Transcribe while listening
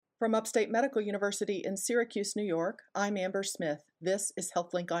From Upstate Medical University in Syracuse, New York, I'm Amber Smith. This is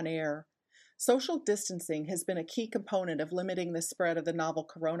HealthLink on Air. Social distancing has been a key component of limiting the spread of the novel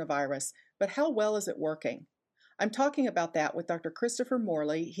coronavirus, but how well is it working? I'm talking about that with Dr. Christopher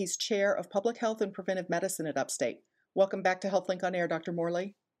Morley. He's Chair of Public Health and Preventive Medicine at Upstate. Welcome back to HealthLink on Air, Dr.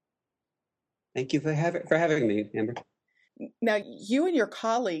 Morley. Thank you for having me, Amber. Now, you and your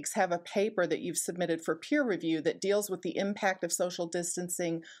colleagues have a paper that you've submitted for peer review that deals with the impact of social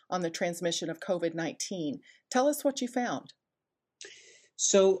distancing on the transmission of COVID-19. Tell us what you found.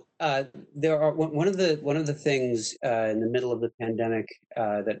 So there are one of the things in the middle of the pandemic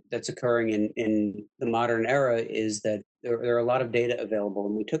that's occurring in the modern era is that there are a lot of data available,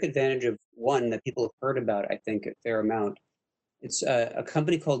 and we took advantage of one that people have heard about, I think, a fair amount. It's a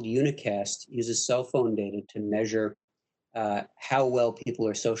company called Unicast uses cell phone data to measure how well people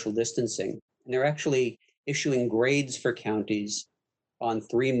are social distancing. And they're actually issuing grades for counties on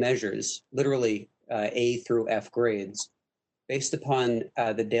three measures, literally A through F grades, based upon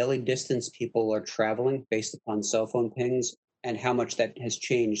the daily distance people are traveling, based upon cell phone pings, and how much that has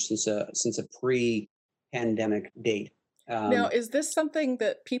changed since a pre-pandemic date. Now, is this something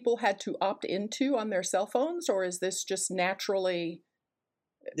that people had to opt into on their cell phones, or is this just naturally?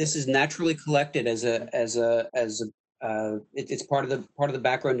 This is naturally collected it's part of the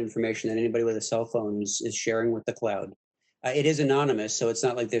background information that anybody with a cell phone is sharing with the cloud. It is anonymous, so it's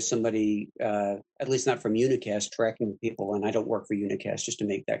not like there's somebody, at least not from Unicast, tracking people. And I don't work for Unicast, just to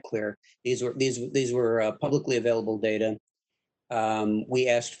make that clear. These were publicly available data. We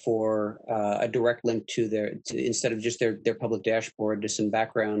asked for a direct link to instead of just their public dashboard, to some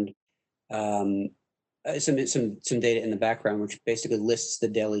background. Some data in the background, which basically lists the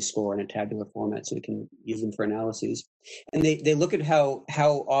daily score in a tabular format, so we can use them for analyses. And they look at how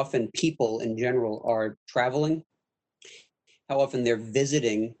often people in general are traveling, how often they're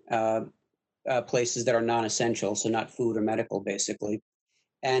visiting places that are non-essential, so not food or medical, basically,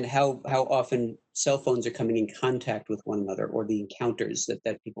 and how often cell phones are coming in contact with one another, or the encounters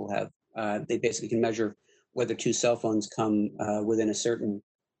that people have. They basically can measure whether two cell phones come within a certain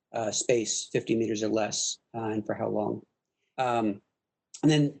space, 50 meters or less, and for how long. And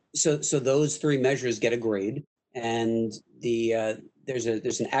then, so those three measures get a grade, and there's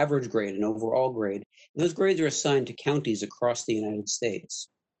an average grade, an overall grade. And those grades are assigned to counties across the United States.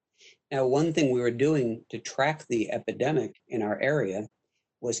 Now, one thing we were doing to track the epidemic in our area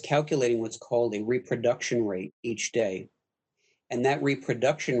was calculating what's called a reproduction rate each day. And that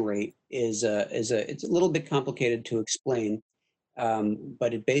reproduction rate it's a little bit complicated to explain.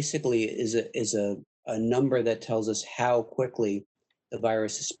 But it basically is a number that tells us how quickly the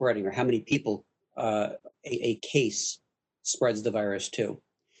virus is spreading, or how many people a case spreads the virus to.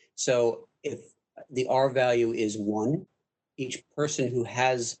 So if the R value is 1, each person who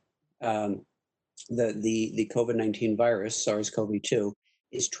has the COVID-19 virus, SARS-CoV-2,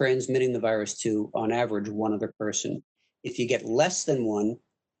 is transmitting the virus to, on average, one other person. If you get less than 1,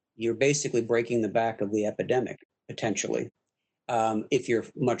 you're basically breaking the back of the epidemic, potentially. If you're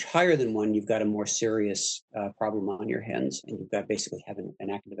much higher than 1, you've got a more serious problem on your hands, and you've got basically having an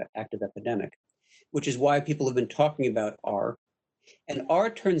active epidemic, which is why people have been talking about R. And R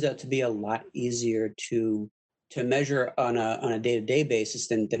turns out to be a lot easier to measure on a day-to-day basis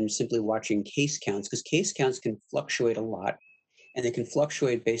than simply watching case counts, because case counts can fluctuate a lot, and they can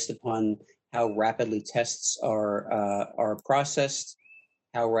fluctuate based upon how rapidly tests are processed,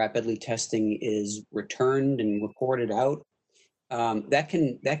 how rapidly testing is returned and reported out. That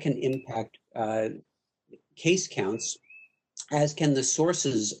can impact case counts, as can the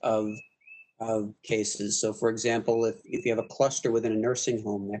sources of cases. So, for example, if you have a cluster within a nursing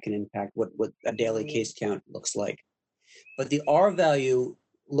home, that can impact what a daily case count looks like. But the R value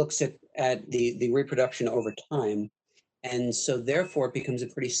looks at the reproduction over time, and so therefore it becomes a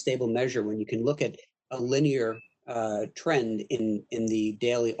pretty stable measure when you can look at a linear trend in the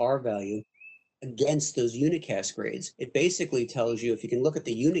daily R value against those unicast grades. It basically tells you, if you can look at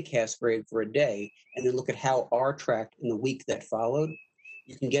the unicast grade for a day and then look at how R tracked in the week that followed,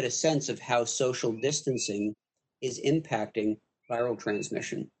 you can get a sense of how social distancing is impacting viral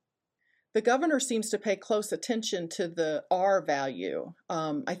transmission. The governor seems to pay close attention to the R value.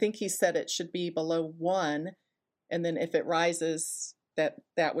 I think he said it should be below 1, and then if it rises,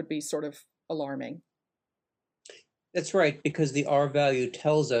 that would be sort of alarming. That's right, because the R value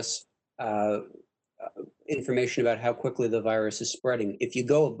tells us information about how quickly the virus is spreading. If you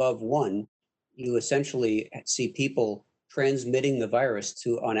go above 1, you essentially see people transmitting the virus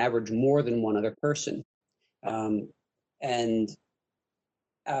to, on average, more than one other person.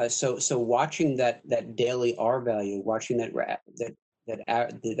 So watching that daily R value, watching that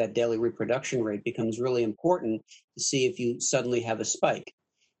that daily reproduction rate becomes really important to see if you suddenly have a spike.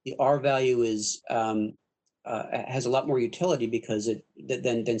 The R value has a lot more utility because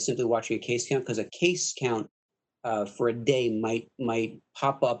than simply watching a case count, because a case count for a day might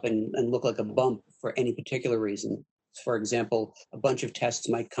pop up and look like a bump for any particular reason. For example, a bunch of tests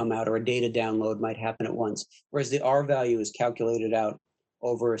might come out or a data download might happen at once, whereas the R value is calculated out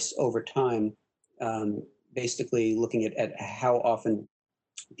over time, basically looking at how often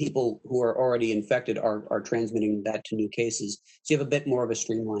people who are already infected are transmitting that to new cases. So you have a bit more of a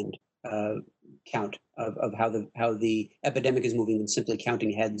streamlined count of how the epidemic is moving than simply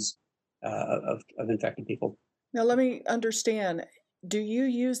counting heads of infected people. Now, let me understand. Do you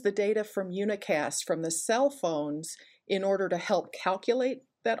use the data from Unicast from the cell phones in order to help calculate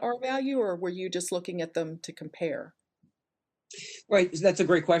that R value, or were you just looking at them to compare? Right, that's a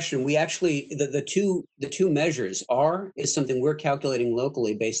great question. We actually the two measures. R is something we're calculating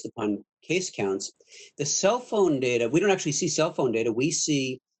locally based upon case counts. The cell phone data, we don't actually see cell phone data. We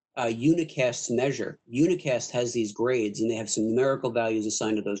see Unicast's measure. Unicast has these grades, and they have some numerical values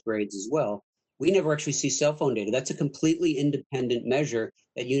assigned to those grades as well. We never actually see cell phone data. That's a completely independent measure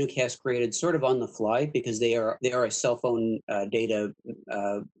that Unicast created sort of on the fly because they are a cell phone data.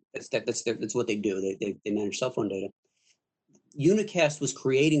 That's what they do. They manage cell phone data. Unicast was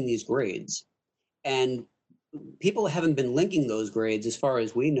creating these grades, and people haven't been linking those grades, as far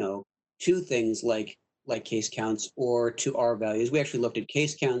as we know, to things like case counts or to R values. We actually looked at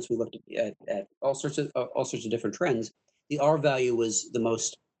case counts. We looked at all sorts of different trends. The R value was the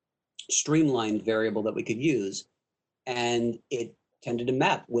most streamlined variable that we could use, and it tended to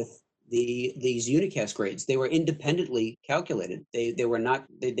map with these Unicast grades. They were independently calculated. They were not.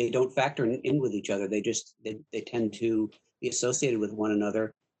 They don't factor in with each other. They tend to be associated with one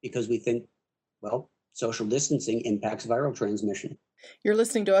another because we think, well, social distancing impacts viral transmission. You're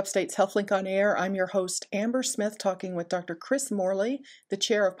listening to Upstate's HealthLink on Air. I'm your host, Amber Smith, talking with Dr. Chris Morley, the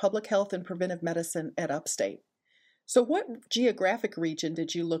Chair of Public Health and Preventive Medicine at Upstate. So what geographic region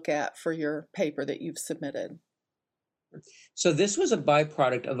did you look at for your paper that you've submitted? So this was a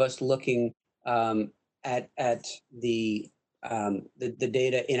byproduct of us looking at the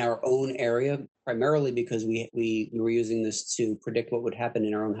data in our own area, primarily because we were using this to predict what would happen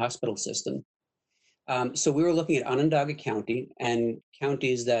in our own hospital system. So we were looking at Onondaga County and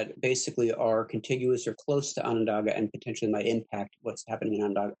counties that basically are contiguous or close to Onondaga and potentially might impact what's happening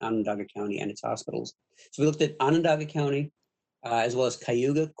in Onondaga County and its hospitals. So we looked at Onondaga County, as well as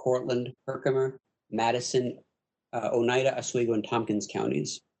Cayuga, Cortland, Herkimer, Madison, Oneida, Oswego, and Tompkins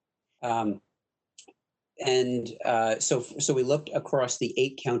counties. So we looked across the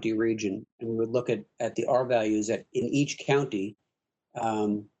 8-county region, and we would look at the R values in each county,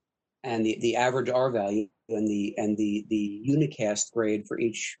 and the average R value and the Unicast grade for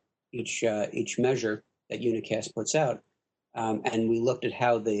each measure that Unicast puts out. And we looked at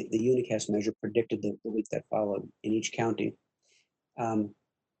how the Unicast measure predicted the week that followed in each county.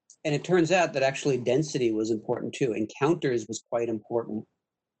 And it turns out that actually density was important too. Encounters was quite important.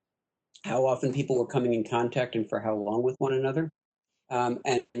 How often people were coming in contact and for how long with one another. And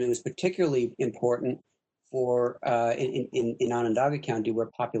it was particularly important for in Onondaga County, where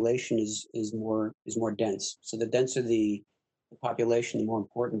population is more dense. So the denser the population, the more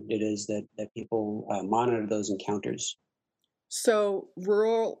important it is that people monitor those encounters. So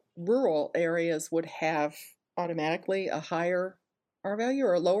rural areas would have automatically a higher R value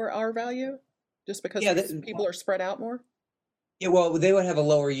or a lower R value, just because people are spread out more? Yeah, well, they would have a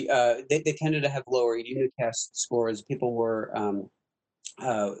lower. They tended to have lower Unicast scores. People were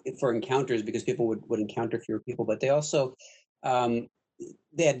for encounters because people would encounter fewer people, but they also they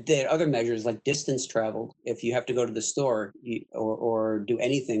had other measures like distance traveled. If you have to go to the store or do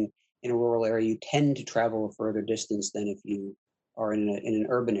anything in a rural area, you tend to travel a further distance than if you are in an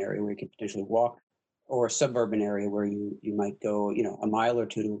urban area where you could potentially walk, or a suburban area where you might go, a mile or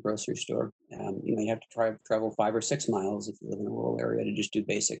two to a grocery store. You may have to travel 5 or 6 miles if you live in a rural area to just do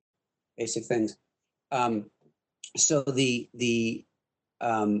basic things. So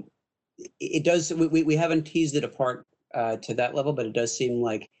it does. We haven't teased it apart to that level, but it does seem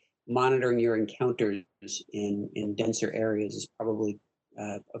like monitoring your encounters in denser areas is probably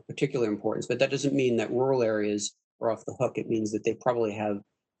of particular importance. But that doesn't mean that rural areas are off the hook. It means that they probably have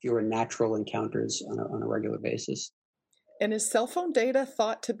fewer natural encounters on a regular basis. And is cell phone data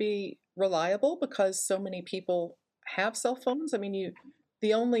thought to be reliable because so many people have cell phones? I mean,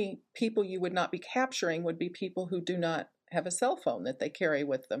 the only people you would not be capturing would be people who do not have a cell phone that they carry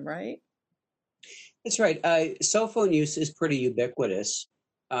with them, right? That's right. Cell phone use is pretty ubiquitous.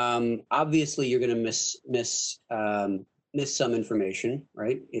 Obviously, you're going to miss miss some information,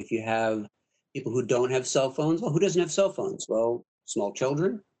 right? If you have people who don't have cell phones, well, who doesn't have cell phones? Well, small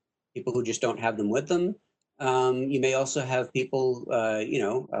children, people who just don't have them with them. You may also have people,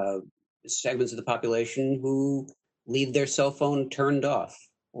 segments of the population who leave their cell phone turned off,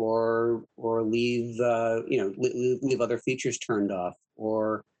 or leave, leave other features turned off,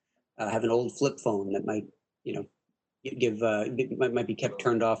 or have an old flip phone that might, you know, might be kept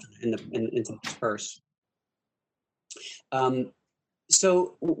turned off in someone's purse. Um,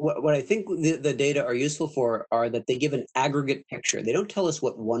 so what I think the data are useful for are that they give an aggregate picture. They don't tell us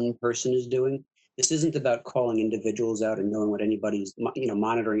what one person is doing. This isn't about calling individuals out and knowing what anybody's,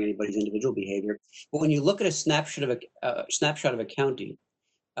 monitoring anybody's individual behavior. But when you look at a snapshot of a county,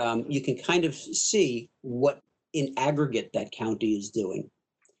 you can kind of see what in aggregate that county is doing.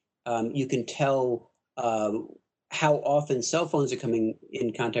 You can tell how often cell phones are coming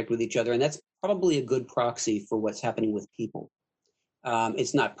in contact with each other, and that's probably a good proxy for what's happening with people.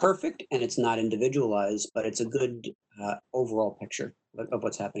 It's not perfect and it's not individualized, but it's a good overall picture of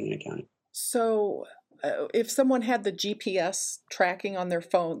what's happening in a county. So, if someone had the GPS tracking on their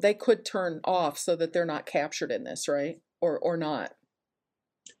phone, they could turn off so that they're not captured in this, right? Or not.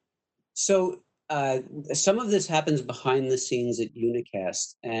 So some of this happens behind the scenes at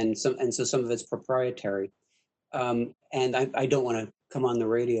Unicast, and so some of it's proprietary. And I don't want to come on the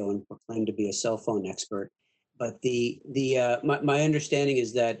radio and proclaim to be a cell phone expert, but my understanding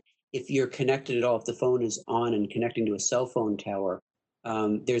is that if you're connected at all, if the phone is on and connecting to a cell phone tower,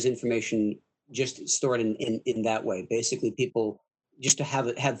 there's information just stored in that way. Basically, people just to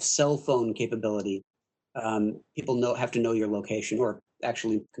have cell phone capability, people have to know your location, or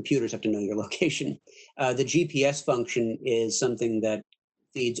actually computers have to know your location. The GPS function is something that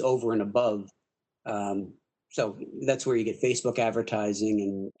feeds over and above. So that's where you get Facebook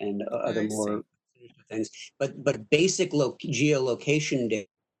advertising and other more things. But basic geolocation data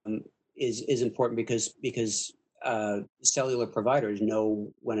is important because cellular providers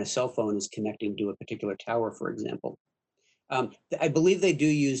know when a cell phone is connecting to a particular tower, for example. I believe they do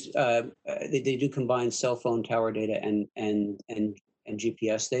use they do combine cell phone tower data and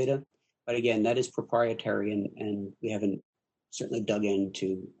GPS data, but again, that is proprietary, and we haven't certainly dug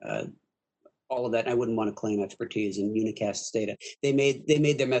into all of that. I wouldn't want to claim expertise in Unicast's data. They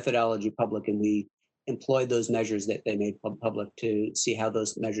made their methodology public, and we employed those measures that they made public to see how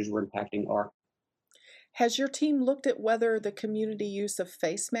those measures were impacting our. Has your team looked at whether the community use of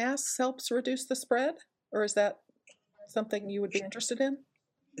face masks helps reduce the spread, or is that something you would be interested in?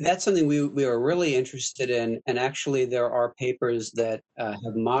 That's something we are really interested in, and actually there are papers that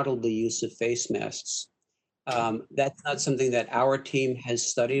have modeled the use of face masks. That's not something that our team has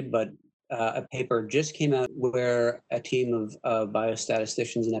studied, but a paper just came out where a team of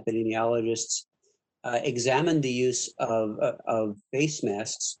biostatisticians and epidemiologists examined the use of face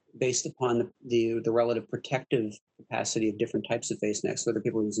masks based upon the relative protective capacity of different types of face masks, whether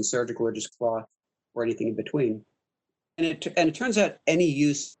people are using surgical or just cloth or anything in between. And it turns out any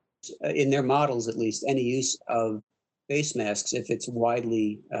use, in their models at least, any use of face masks, if it's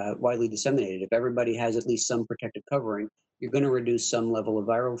widely disseminated, if everybody has at least some protective covering, you're going to reduce some level of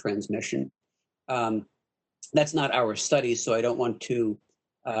viral transmission. That's not our study, so I don't want to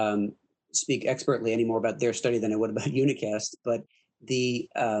speak expertly any more about their study than I would about Unicast. But the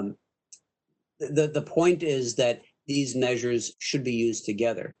point is that these measures should be used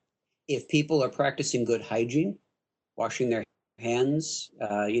together. If people are practicing good hygiene, washing their hands,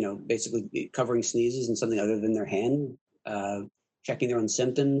 basically covering sneezes in something other than their hand, checking their own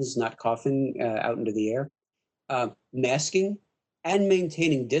symptoms, not coughing out into the air, masking, and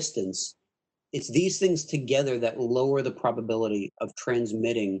maintaining distance. It's these things together that lower the probability of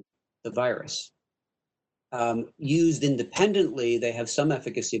transmitting the virus. Used independently, they have some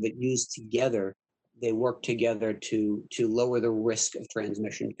efficacy, but used together, they work together to lower the risk of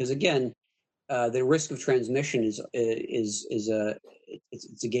transmission. Because again, the risk of transmission is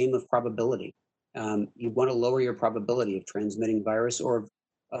a game of probability. You want to lower your probability of transmitting virus or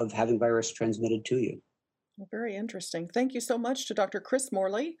of having virus transmitted to you. Well, very interesting. Thank you so much to Dr. Chris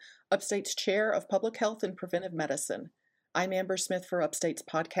Morley, Upstate's Chair of Public Health and Preventive Medicine. I'm Amber Smith for Upstate's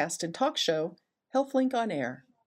podcast and talk show, HealthLink on Air.